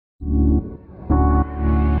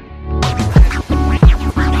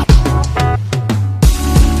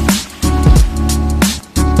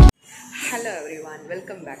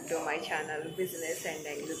Business and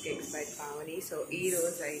look expert Pavani. So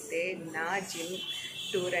ఈరోజు అయితే నా జిమ్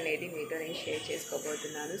టూర్ అనేది మీతో నేను షేర్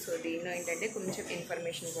చేసుకోబోతున్నాను. సో దీనిలో ఏంటంటే కొంచెం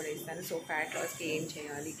ఇన్ఫర్మేషన్ కూడా ఇస్తాను. సో ఫ్యాట్ లాస్కి ఏం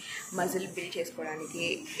చేయాలి, మజిల్ బిల్డ్ చేసుకోవడానికి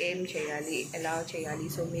ఏం చేయాలి, ఎలా చేయాలి,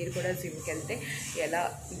 సో మీరు కూడా జిమ్కి వెళ్తే ఎలా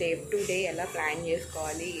డే టు డే ఎలా ప్లాన్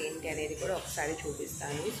చేసుకోవాలి ఏంటి అనేది కూడా ఒకసారి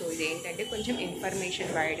చూపిస్తాను. సో ఇదేంటంటే కొంచెం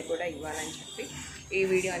ఇన్ఫర్మేషన్ వైడ్ కూడా ఇవ్వాలని చెప్పి ఈ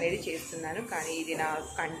వీడియో అనేది చేస్తున్నాను. కానీ ఇది నా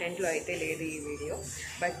కంటెంట్లో అయితే లేదు ఈ వీడియో,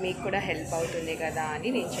 బట్ మీకు కూడా హెల్ప్ అవుతుంది కదా అని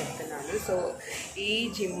నేను చెప్తున్నాను. సో ఈ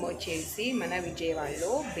జిమ్ వచ్చేసి మన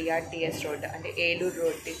విజయవాడలో బిఆర్టీఎస్ రోడ్ అంటే ఏలూరు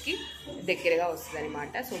రోడ్డుకి దగ్గరగా వస్తుంది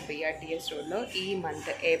అనమాట. సో బిఆర్టీఎస్ రోడ్లో ఈ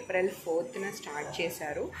మంత్ ఏప్రిల్ 4th స్టార్ట్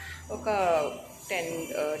చేశారు. ఒక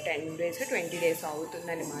 10 days 20 days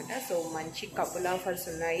అవుతుందన్నమాట. సో మంచి కపుల్ ఆఫర్స్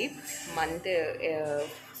ఉన్నాయి. మంత్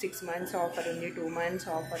 6 months ఆఫర్ ఉంది, 2 months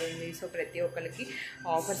ఆఫర్ ఉంది. సో ప్రతి ఒక్కరికి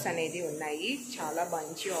ఆఫర్స్ అనేది ఉన్నాయి. చాలా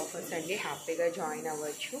మంచి ఆఫర్స్ అండి, హ్యాపీగా జాయిన్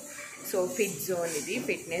అవ్వచ్చు. సో ఫిట్ జోన్, ఇది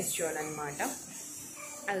ఫిట్నెస్ జోన్ అనమాట.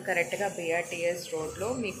 అది కరెక్ట్గా బిఆర్టీఎస్ రోడ్లో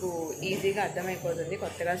మీకు ఈజీగా అర్థమైపోతుంది.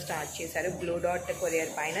 కొత్తగా స్టార్ట్ చేశారు. బ్లూ డాట్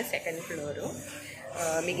కొరియర్ పైన 2nd floor.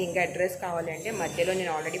 మీకు ఇంకా అడ్రస్ కావాలంటే మధ్యలో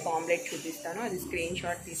నేను ఆల్రెడీ పాంప్లెట్ చూపిస్తాను, అది స్క్రీన్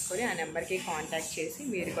షాట్ తీసుకొని ఆ నెంబర్కి కాంటాక్ట్ చేసి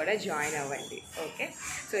మీరు కూడా జాయిన్ అవ్వండి. ఓకే.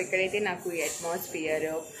 సో ఇక్కడైతే నాకు అట్మాస్ఫియర్,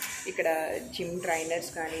 ఇక్కడ జిమ్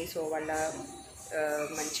ట్రైనర్స్ కానీ సో వాళ్ళ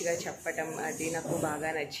మంచిగా చెప్పటం అది నాకు బాగా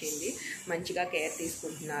నచ్చింది. మంచిగా కేర్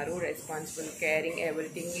తీసుకుంటున్నారు, responsible, caring,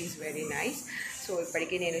 everything is very nice. So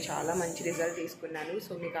ఇప్పటికీ నేను చాలా మంచి రిజల్ట్ తీసుకున్నాను.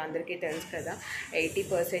 సో మీకు అందరికీ తెలుసు కదా,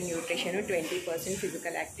 80% న్యూట్రిషన్, 20%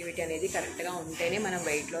 ఫిజికల్ యాక్టివిటీ అనేది కరెక్ట్గా ఉంటేనే మనం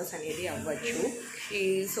వెయిట్ లాస్ అనేది అవ్వచ్చు.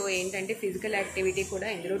 సో ఏంటంటే ఫిజికల్ యాక్టివిటీ కూడా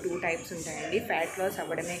ఇందులో 2 types ఉంటాయండి. ఫ్యాట్ లాస్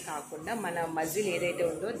అవ్వడమే కాకుండా మన మజిల్ ఏదైతే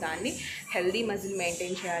ఉందో దాన్ని హెల్దీ మజిల్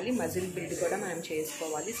మెయింటైన్ చేయాలి, మజిల్ బిల్డ్ కూడా మనం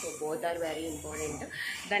చేసుకోవాలి. So both are very important.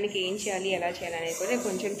 దానికి ఏం చేయాలి, ఎలా చేయాలి అనేది కూడా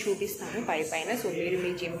కొంచెం చూపిస్తాను పైన. సో మీరు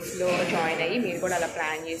మీ జిమ్స్లో జాయిన్ అయ్యి మీరు కూడా అలా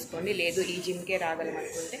ప్లాన్ చేసుకోండి. లేదు ఈ జిమ్కే రాగలం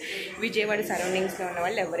అనుకుంటే విజయవాడ సరౌండింగ్స్లో ఉన్న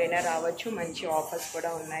వాళ్ళు ఎవరైనా రావచ్చు. మంచి ఆఫర్స్ కూడా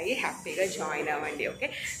ఉన్నాయి, హ్యాపీగా జాయిన్ అవ్వండి. ఓకే.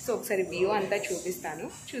 సో ఒకసారి వ్యూ అంతా చూపిస్తాను,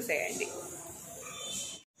 చూసేయండి.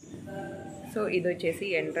 సో ఇది వచ్చేసి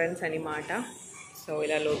ఎంట్రన్స్ అనమాట. సో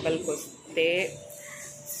ఇలా లోపలికి వస్తే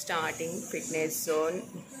starting fitness zone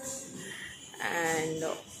and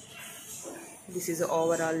this is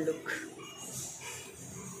overall look.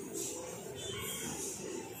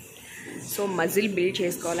 So muscle build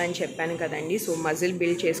చేసుకోవాలని చెప్పాను కదండి. సో మజిల్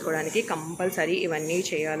బిల్డ్ చేసుకోవడానికి కంపల్సరీ ఇవన్నీ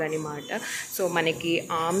చేయాలన్నమాట. సో మనకి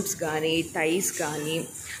ఆర్మ్స్ కానీ, థైస్ కానీ,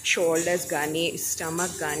 షోల్డర్స్ కానీ,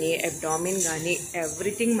 స్టమక్ కానీ, అబ్డామిన్ కానీ,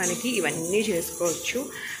 ఎవ్రీథింగ్ మనకి ఇవన్నీ చేసుకోవచ్చు.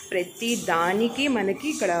 ప్రతి దానికి మనకి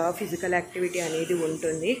ఇక్కడ ఫిజికల్ యాక్టివిటీ అనేది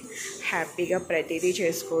ఉంటుంది. హ్యాపీగా ప్రతిదీ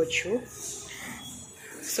చేసుకోవచ్చు.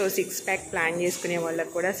 సో 6 pack ప్లాన్ చేసుకునే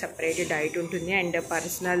వాళ్ళకి కూడా సపరేట్ డైట్ ఉంటుంది అండ్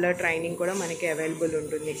పర్సనల్ ట్రైనింగ్ కూడా మనకి అవైలబుల్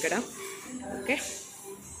ఉంటుంది ఇక్కడ. ఓకే.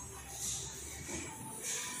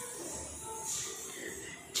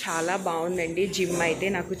 చాలా బాగుందండి జిమ్ అయితే,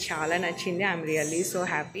 నాకు చాలా నచ్చింది. I'm really so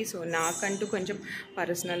happy. So నాకంటూ కొంచెం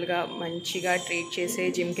పర్సనల్గా మంచిగా ట్రీట్ చేసే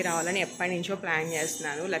జిమ్కి రావాలని ఎప్పటి నుంచో ప్లాన్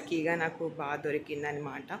చేస్తున్నాను. లక్కీగా నాకు బాగా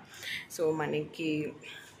దొరికిందనమాట. సో మనకి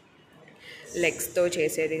లెగ్స్తో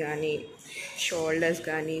చేసేది కానీ, షోల్డర్స్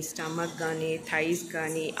కానీ, స్టమక్ కానీ, థైస్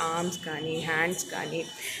కానీ, ఆర్మ్స్ కానీ, హ్యాండ్స్ కానీ,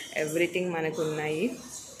 ఎవ్రీథింగ్ మనకు ఉన్నాయి.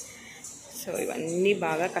 సో ఇవన్నీ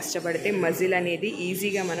బాగా కష్టపడితే మజిల్ అనేది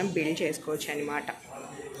ఈజీగా మనం బిల్డ్ చేసుకోవచ్చు అనమాట.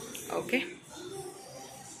 Okay.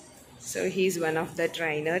 So he's one of the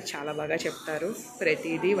trainer, చాలా బాగా చెప్తారు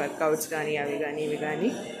ప్రతిదీ, వర్కౌట్స్ కానీ అవి కానీ ఇవి కానీ.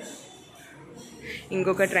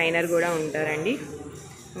 ఇంకొక ట్రైనర్ కూడా ఉంటారండి,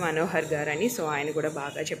 మనోహర్ గారని. సో ఆయన కూడా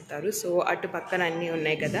బాగా చెప్తారు. సో అటు పక్కన అన్నీ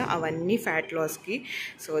ఉన్నాయి కదా, అవన్నీ ఫ్యాట్ లాస్కి.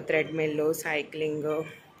 సో థ్రెడ్మిల్, సైక్లింగ్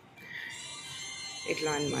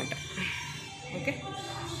ఇట్లా అనమాట. Okay.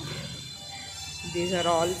 These are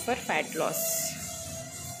all for fat loss.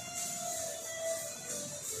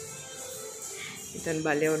 ఇతను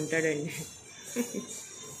భలే ఉంటాడండి.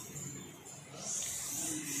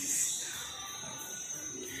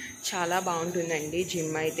 చాలా బాగుంటుందండి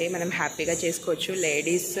జిమ్ అయితే, మనం హ్యాపీగా చేసుకోవచ్చు.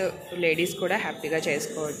 లేడీస్ కూడా హ్యాపీగా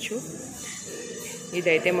చేసుకోవచ్చు.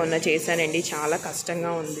 ఇదైతే మొన్న చేశానండి, చాలా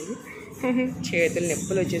కష్టంగా ఉంది. చేతులు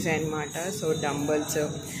నొప్పులు వచ్చేసాయి అన్నమాట. సో డంబల్స్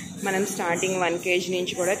మనం స్టార్టింగ్ 1 kg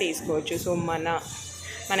నుంచి కూడా తీసుకోవచ్చు. సో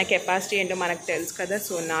మన కెపాసిటీ ఏంటో మనకు తెలుసు కదా.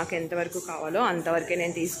 సో నాకు ఎంతవరకు కావాలో అంతవరకే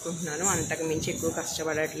నేను తీసుకుంటున్నాను, అంతకు మించి ఎక్కువ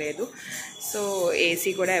కష్టపడట్లేదు. సో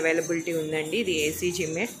ఏసీ కూడా అవైలబిలిటీ ఉందండి. ఇది ఏసీ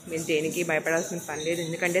జిమ్మే, మీరు దేనికి భయపడాల్సిన పని లేదు.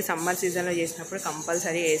 ఎందుకంటే సమ్మర్ సీజన్లో చేసినప్పుడు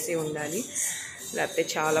కంపల్సరీ ఏసీ ఉండాలి, లేకపోతే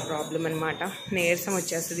చాలా ప్రాబ్లం అనమాట. నీరసం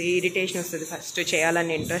వచ్చేస్తుంది, ఇరిటేషన్ వస్తుంది, ఫస్ట్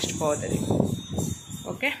చేయాలని ఇంట్రెస్ట్ పోతుంది.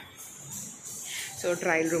 ఓకే. సో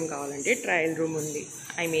ట్రయల్ రూమ్ కావాలంటే ట్రయల్ రూమ్ ఉంది.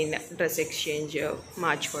 ఐ మీన్ డ్రెస్ ఎక్స్చేంజ్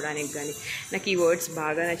మార్చుకోవడానికి కానీ. నాకు ఈ వర్డ్స్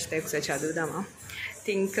బాగా నచ్చుతాయి, ఒకసారి చదువుదామా?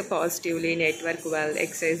 Think positively, network well,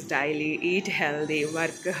 exercise daily, eat healthy,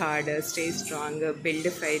 work hard, stay strong,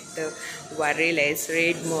 build faith, worry less,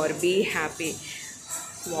 read more, be happy,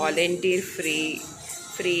 volunteer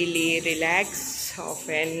freely, relax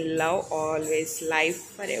often, love always, life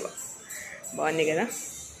for ever. బాగుంది కదా?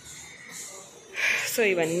 So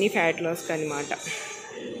ఇవన్నీ fat లాస్కి అనమాట,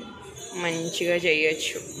 మంచిగా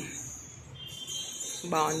చేయొచ్చు.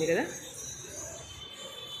 బాగుంది కదా?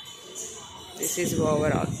 This is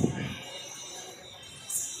overall.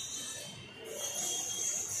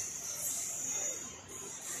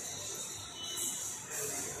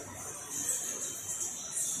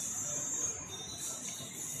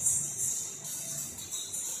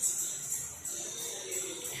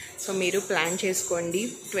 So మీరు ప్లాన్ చేసుకోండి.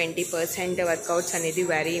 20% వర్కౌట్స్ అనేది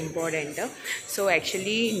very important. So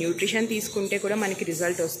actually nutrition తీసుకుంటే కూడా మనకి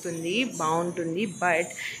రిజల్ట్ వస్తుంది, బాగుంటుంది.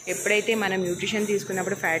 బట్ ఎప్పుడైతే మనం న్యూట్రిషన్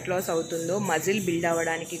తీసుకున్నప్పుడు ఫ్యాట్ లాస్ అవుతుందో, మజిల్ బిల్డ్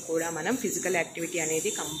అవ్వడానికి కూడా మనం ఫిజికల్ యాక్టివిటీ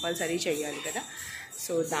అనేది కంపల్సరీ చేయాలి కదా.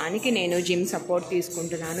 సో దానికి నేను జిమ్ సపోర్ట్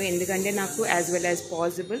తీసుకుంటున్నాను, ఎందుకంటే నాకు యాజ్ వెల్ యాజ్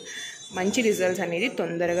పాసిబుల్ మంచి రిజల్ట్స్ అనేది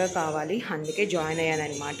తొందరగా కావాలి. అందుకే జాయిన్ అయ్యాను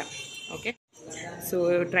అనమాట. ఓకే, సో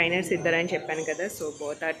ట్రైనర్స్ ఇద్దరని చెప్పాను కదా. సో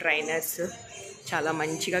బోత్ ఆ ట్రైనర్స్ చాలా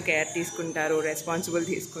మంచిగా కేర్ తీసుకుంటారు, రెస్పాన్సిబుల్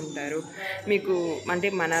తీసుకుంటారు. మీకు అంటే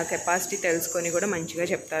మన కెపాసిటీ తెలుసుకొని కూడా మంచిగా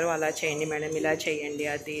చెప్తారు, అలా చేయండి మేడం, ఇలా చేయండి,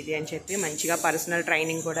 అది ఇది అని చెప్పి మంచిగా పర్సనల్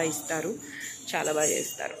ట్రైనింగ్ కూడా ఇస్తారు, చాలా బాగా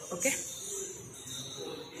చేస్తారు. Okay,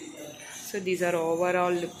 so these are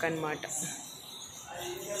overall look అనమాట.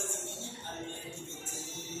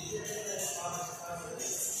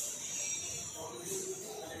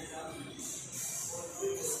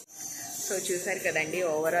 సో చూసారు కదండి,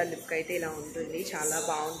 ఓవరాల్ లుక్ అయితే ఇలా ఉంటుంది, చాలా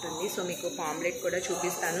బాగుంటుంది. సో మీకు పాంప్లెట్ కూడా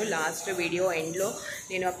చూపిస్తాను లాస్ట్ వీడియో ఎండ్లో.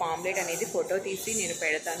 నేను ఆ పాంప్లెట్ అనేది ఫోటో తీసి నేను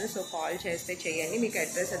పెడతాను. సో కాల్ చేస్తే చేయండి, మీకు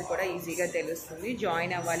అడ్రస్ అది కూడా ఈజీగా తెలుస్తుంది.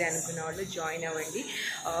 జాయిన్ అవ్వాలి అనుకున్న వాళ్ళు జాయిన్ అవ్వండి.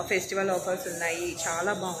 ఫెస్టివల్ ఆఫర్స్ ఉన్నాయి,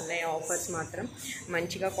 చాలా బాగున్నాయి ఆఫర్స్ మాత్రం.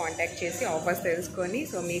 మంచిగా కాంటాక్ట్ చేసి ఆఫర్స్ తెలుసుకొని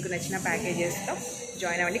సో మీకు నచ్చిన ప్యాకేజెస్తో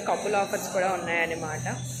జాయిన్ అవ్వండి. కపుల్ ఆఫర్స్ కూడా ఉన్నాయన్నమాట.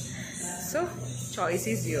 So choice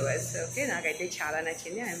is yours. Okay, నాకైతే చాలా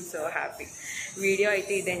నచ్చింది, ఐఎమ్ సో హ్యాపీ. వీడియో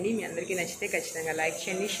అయితే ఇదండి, మీ అందరికీ నచ్చితే ఖచ్చితంగా లైక్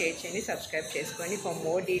చేయండి, షేర్ చేయండి, సబ్స్క్రైబ్ చేసుకోండి. For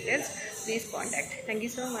more details please contact. Thank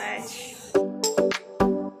you so much.